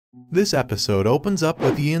This episode opens up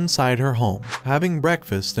with Yi inside her home, having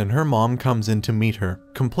breakfast, and her mom comes in to meet her,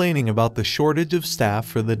 complaining about the shortage of staff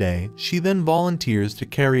for the day. She then volunteers to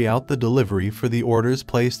carry out the delivery for the orders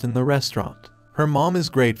placed in the restaurant. Her mom is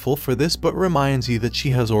grateful for this but reminds Yi that she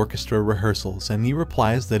has orchestra rehearsals, and Yi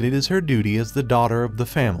replies that it is her duty as the daughter of the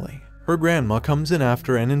family. Her grandma comes in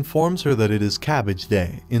after and informs her that it is cabbage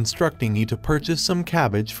day, instructing Yi to purchase some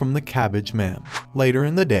cabbage from the cabbage man. Later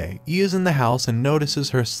in the day, Yi is in the house and notices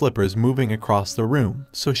her slippers moving across the room,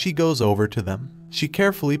 so she goes over to them. She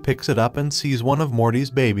carefully picks it up and sees one of Morty's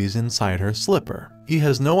babies inside her slipper. Yi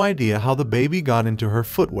has no idea how the baby got into her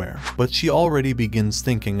footwear, but she already begins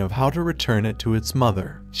thinking of how to return it to its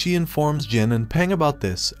mother. She informs Jin and Peng about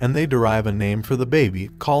this, and they derive a name for the baby,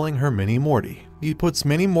 calling her Mini Morty. Yi puts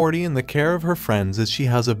Mini Morty in the care of her friends as she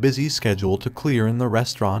has a busy schedule to clear in the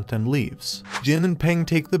restaurant and leaves. Jin and Peng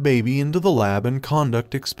take the baby into the lab and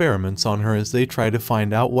conduct experiments on her as they try to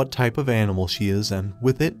find out what type of animal she is and,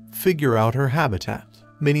 with it, figure out her habitat.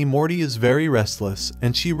 Mini Morty is very restless,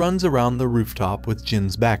 and she runs around the rooftop with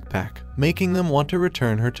Jin's backpack, making them want to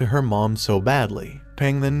return her to her mom so badly.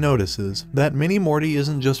 Peng then notices that Mini Morty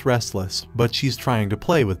isn't just restless, but she's trying to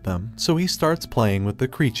play with them, so he starts playing with the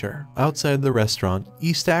creature. Outside the restaurant,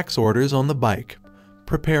 he stacks orders on the bike,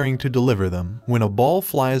 preparing to deliver them, when a ball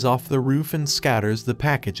flies off the roof and scatters the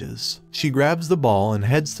packages. She grabs the ball and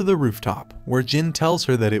heads to the rooftop, where Jin tells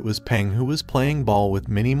her that it was Peng who was playing ball with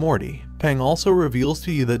Mini Morty. Peng also reveals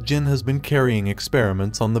to Yi that Jin has been carrying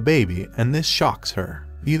experiments on the baby, and this shocks her.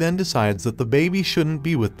 Yi then decides that the baby shouldn't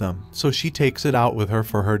be with them, so she takes it out with her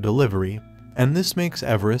for her delivery, and this makes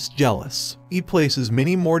Everest jealous. He places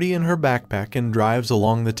Mini Morty in her backpack and drives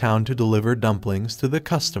along the town to deliver dumplings to the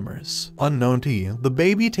customers. Unknown to Yi, the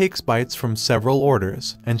baby takes bites from several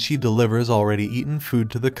orders, and she delivers already eaten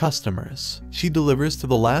food to the customers. She delivers to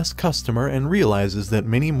the last customer and realizes that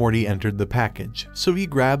Mini Morty entered the package, so he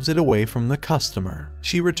grabs it away from the customer.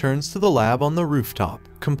 She returns to the lab on the rooftop,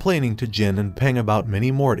 complaining to Jin and Peng about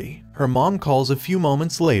Mini Morty. Her mom calls a few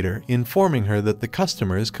moments later, informing her that the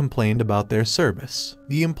customers complained about their service.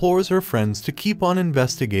 Yi implores her friends to keep on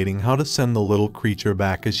investigating how to send the little creature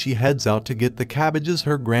back as she heads out to get the cabbages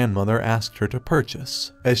her grandmother asked her to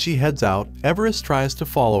purchase. As she heads out, Everest tries to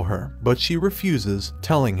follow her, but she refuses,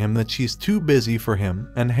 telling him that she's too busy for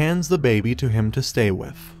him, and hands the baby to him to stay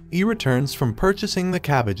with. He returns from purchasing the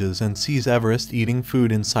cabbages and sees Everest eating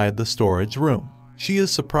food inside the storage room. She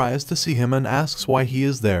is surprised to see him and asks why he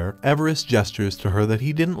is there. Everest gestures to her that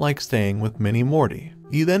he didn't like staying with Mini Morty.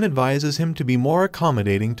 He then advises him to be more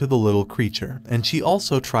accommodating to the little creature, and she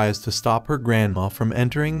also tries to stop her grandma from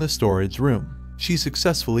entering the storage room. She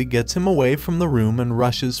successfully gets him away from the room and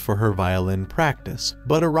rushes for her violin practice,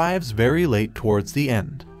 but arrives very late towards the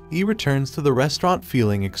end. He returns to the restaurant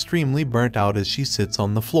feeling extremely burnt out as she sits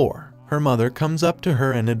on the floor. Her mother comes up to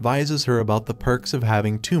her and advises her about the perks of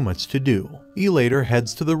having too much to do. He later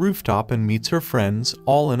heads to the rooftop and meets her friends,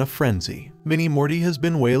 all in a frenzy. Mini Morty has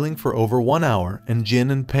been wailing for over 1 hour, and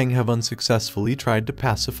Jin and Peng have unsuccessfully tried to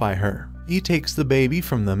pacify her. He takes the baby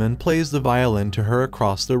from them and plays the violin to her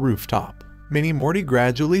across the rooftop. Mini Morty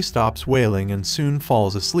gradually stops wailing and soon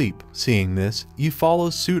falls asleep. Seeing this, Yi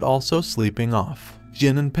follows suit, also sleeping off.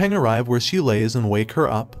 Jin and Peng arrive where she lays and wake her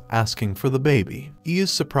up, asking for the baby. Yi is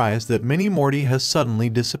surprised that Mini Morty has suddenly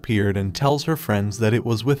disappeared and tells her friends that it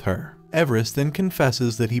was with her. Everest then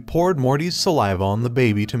confesses that he poured Morty's saliva on the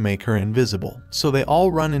baby to make her invisible, so they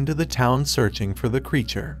all run into the town searching for the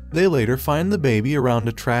creature. They later find the baby around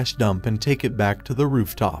a trash dump and take it back to the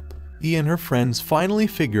rooftop. Yi and her friends finally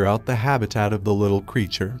figure out the habitat of the little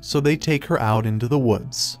creature, so they take her out into the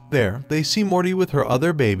woods. There, they see Morty with her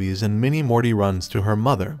other babies, and Mini Morty runs to her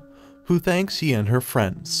mother, who thanks Yi and her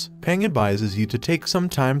friends. Peng advises Yi to take some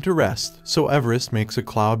time to rest, so Everest makes a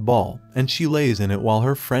cloud ball, and she lays in it while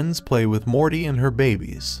her friends play with Morty and her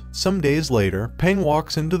babies. Some days later, Peng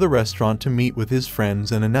walks into the restaurant to meet with his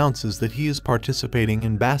friends and announces that he is participating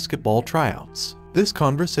in basketball tryouts. This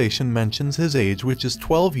conversation mentions his age, which is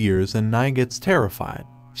 12 years, and Nai gets terrified.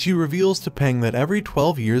 She reveals to Peng that every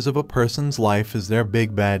 12 years of a person's life is their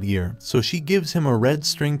big bad year, so she gives him a red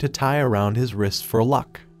string to tie around his wrist for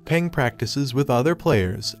luck. Peng practices with other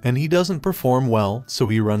players, and he doesn't perform well, so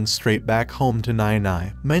he runs straight back home to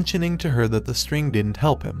Nai, mentioning to her that the string didn't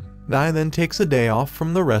help him. Nai then takes a day off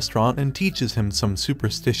from the restaurant and teaches him some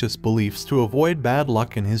superstitious beliefs to avoid bad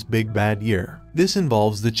luck in his big bad year. This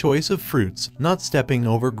involves the choice of fruits, not stepping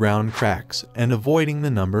over ground cracks, and avoiding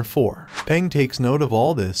the number 4. Peng takes note of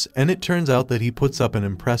all this, and it turns out that he puts up an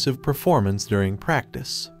impressive performance during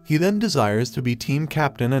practice. He then desires to be team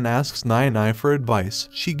captain and asks Nai for advice.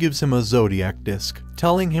 She gives him a zodiac disc,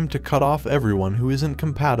 telling him to cut off everyone who isn't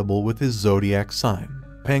compatible with his zodiac sign.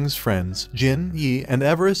 Peng's friends, Jin, Yi, and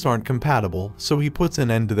Everest aren't compatible, so he puts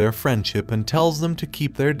an end to their friendship and tells them to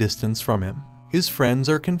keep their distance from him. His friends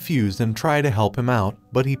are confused and try to help him out,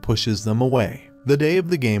 but he pushes them away. The day of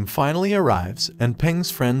the game finally arrives, and Peng's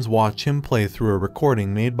friends watch him play through a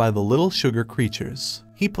recording made by the little sugar creatures.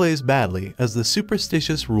 He plays badly, as the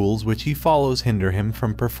superstitious rules which he follows hinder him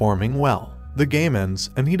from performing well. The game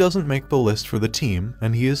ends, and he doesn't make the list for the team,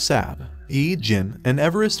 and he is sad. Yi, Jin, and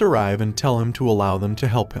Everest arrive and tell him to allow them to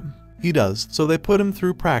help him. He does, so they put him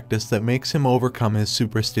through practice that makes him overcome his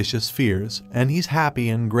superstitious fears, and he's happy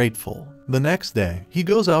and grateful. The next day, he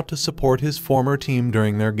goes out to support his former team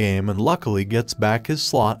during their game and luckily gets back his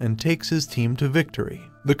slot and takes his team to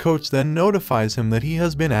victory. The coach then notifies him that he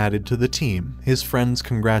has been added to the team. His friends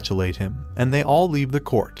congratulate him, and they all leave the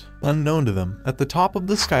court. Unknown to them, at the top of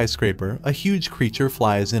the skyscraper, a huge creature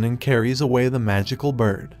flies in and carries away the magical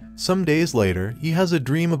bird. Some days later, he has a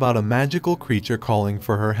dream about a magical creature calling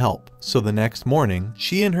for her help, so the next morning,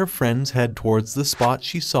 she and her friends head towards the spot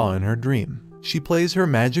she saw in her dream. She plays her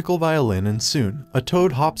magical violin and soon, a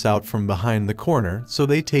toad hops out from behind the corner, so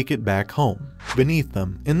they take it back home. Beneath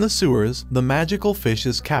them, in the sewers, the magical fish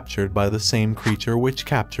is captured by the same creature which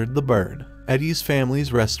captured the bird. At Yi's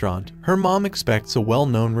family's restaurant, her mom expects a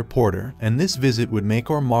well-known reporter, and this visit would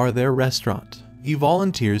make or mar their restaurant. He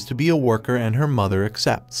volunteers to be a worker and her mother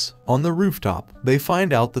accepts. On the rooftop, they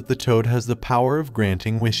find out that the toad has the power of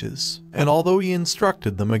granting wishes. And although he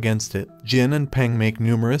instructed them against it, Jin and Peng make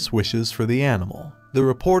numerous wishes for the animal. The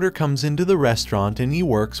reporter comes into the restaurant and Yi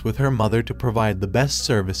works with her mother to provide the best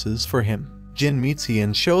services for him. Jin meets Yi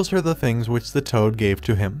and shows her the things which the toad gave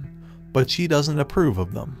to him, but she doesn't approve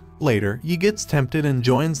of them. Later, Yi gets tempted and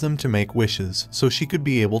joins them to make wishes so she could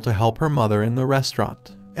be able to help her mother in the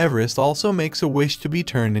restaurant. Everest also makes a wish to be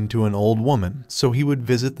turned into an old woman, so he would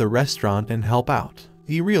visit the restaurant and help out.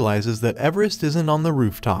 He realizes that Everest isn't on the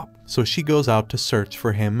rooftop, so she goes out to search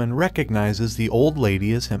for him and recognizes the old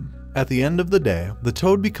lady as him. At the end of the day, the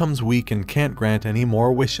toad becomes weak and can't grant any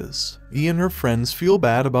more wishes. Yi and her friends feel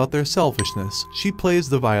bad about their selfishness. She plays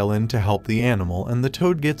the violin to help the animal and the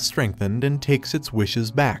toad gets strengthened and takes its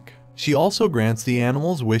wishes back. She also grants the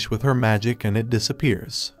animal's wish with her magic and it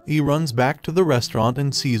disappears. He runs back to the restaurant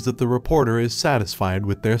and sees that the reporter is satisfied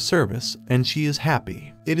with their service, and she is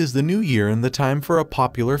happy. It is the new year and the time for a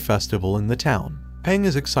popular festival in the town. Peng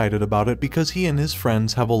is excited about it because he and his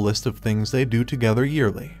friends have a list of things they do together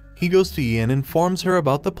yearly. He goes to Yi and informs her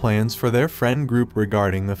about the plans for their friend group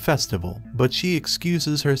regarding the festival, but she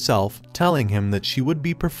excuses herself, telling him that she would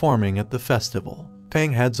be performing at the festival.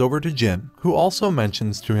 Peng heads over to Jin, who also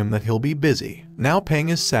mentions to him that he'll be busy. Now Peng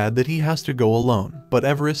is sad that he has to go alone, but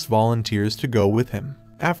Everest volunteers to go with him.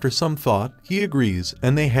 After some thought, he agrees,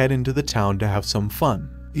 and they head into the town to have some fun.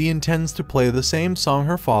 He intends to play the same song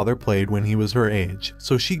her father played when he was her age,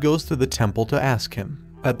 so she goes to the temple to ask him.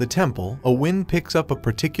 At the temple, a wind picks up a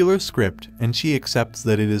particular script, and she accepts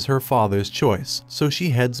that it is her father's choice, so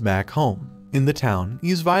she heads back home. In the town,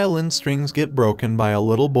 Yi's violin strings get broken by a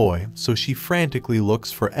little boy, so she frantically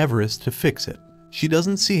looks for Everest to fix it. She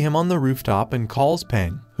doesn't see him on the rooftop and calls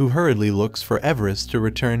Peng, who hurriedly looks for Everest to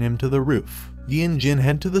return him to the roof. Yi and Jin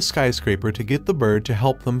head to the skyscraper to get the bird to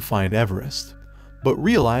help them find Everest, but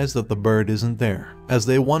realize that the bird isn't there. As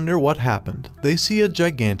they wonder what happened, they see a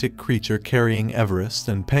gigantic creature carrying Everest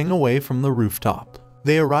and Peng away from the rooftop.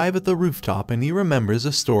 They arrive at the rooftop and Yi remembers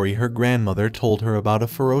a story her grandmother told her about a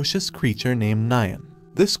ferocious creature named Nyan.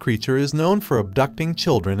 This creature is known for abducting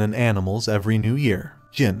children and animals every new year.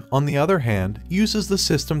 Jin, on the other hand, uses the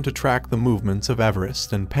system to track the movements of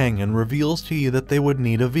Everest and Peng and reveals to Yi that they would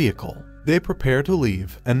need a vehicle. They prepare to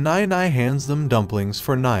leave, and Nai hands them dumplings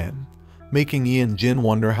for Nyan, making Yi and Jin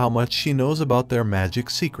wonder how much she knows about their magic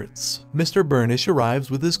secrets. Mr. Burnish arrives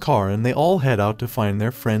with his car and they all head out to find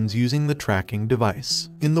their friends using the tracking device.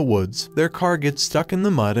 In the woods, their car gets stuck in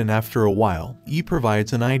the mud and after a while, Yi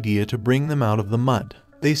provides an idea to bring them out of the mud.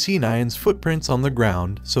 They see Nyan's footprints on the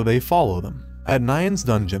ground, so they follow them. At Nyan's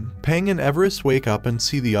dungeon, Peng and Everest wake up and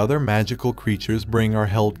see the other magical creatures Bring are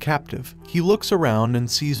held captive. He looks around and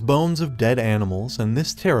sees bones of dead animals and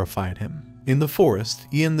this terrified him. In the forest,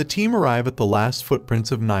 Yi and the team arrive at the last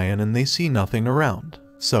footprints of Nyan and they see nothing around.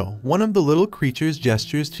 So, one of the little creatures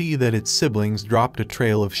gestures to Yi that its siblings dropped a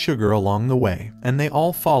trail of sugar along the way, and they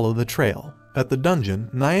all follow the trail. At the dungeon,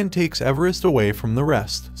 Nyan takes Everest away from the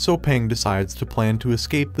rest, so Peng decides to plan to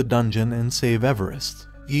escape the dungeon and save Everest.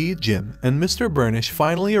 Yi, Jin, and Mr. Burnish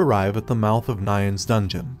finally arrive at the mouth of Nyan's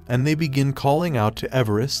dungeon, and they begin calling out to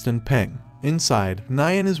Everest and Peng. Inside,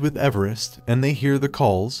 Nyan is with Everest, and they hear the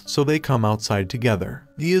calls, so they come outside together.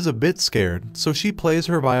 He is a bit scared, so she plays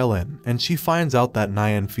her violin, and she finds out that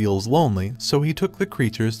Nyan feels lonely, so he took the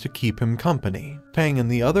creatures to keep him company. Pang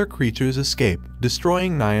and the other creatures escape,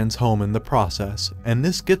 destroying Nyan's home in the process, and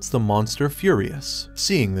this gets the monster furious.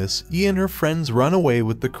 Seeing this, Yi and her friends run away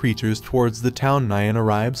with the creatures towards the town. Nyan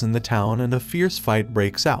arrives in the town and a fierce fight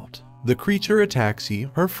breaks out. The creature attacks Yi,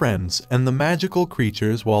 her friends, and the magical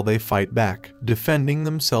creatures while they fight back, defending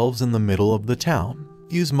themselves in the middle of the town.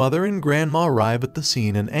 Yi's mother and grandma arrive at the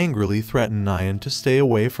scene and angrily threaten Nyan to stay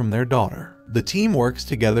away from their daughter. The team works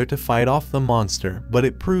together to fight off the monster, but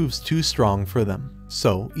it proves too strong for them.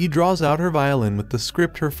 So, Yi draws out her violin with the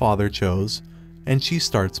script her father chose, and she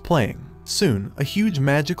starts playing. Soon, a huge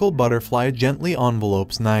magical butterfly gently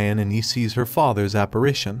envelopes Nyan and Yi sees her father's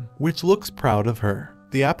apparition, which looks proud of her.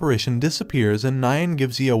 The apparition disappears and Nyan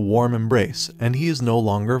gives Yi a warm embrace, and he is no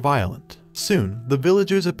longer violent. Soon, the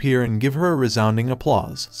villagers appear and give her a resounding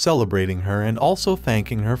applause, celebrating her and also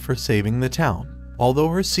thanking her for saving the town. Although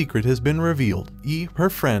her secret has been revealed, Yi, her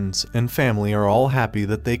friends, and family are all happy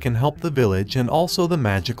that they can help the village and also the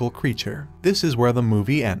magical creature. This is where the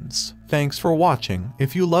movie ends. Thanks for watching.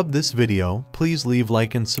 If you loved this video, please leave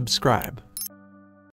like and subscribe.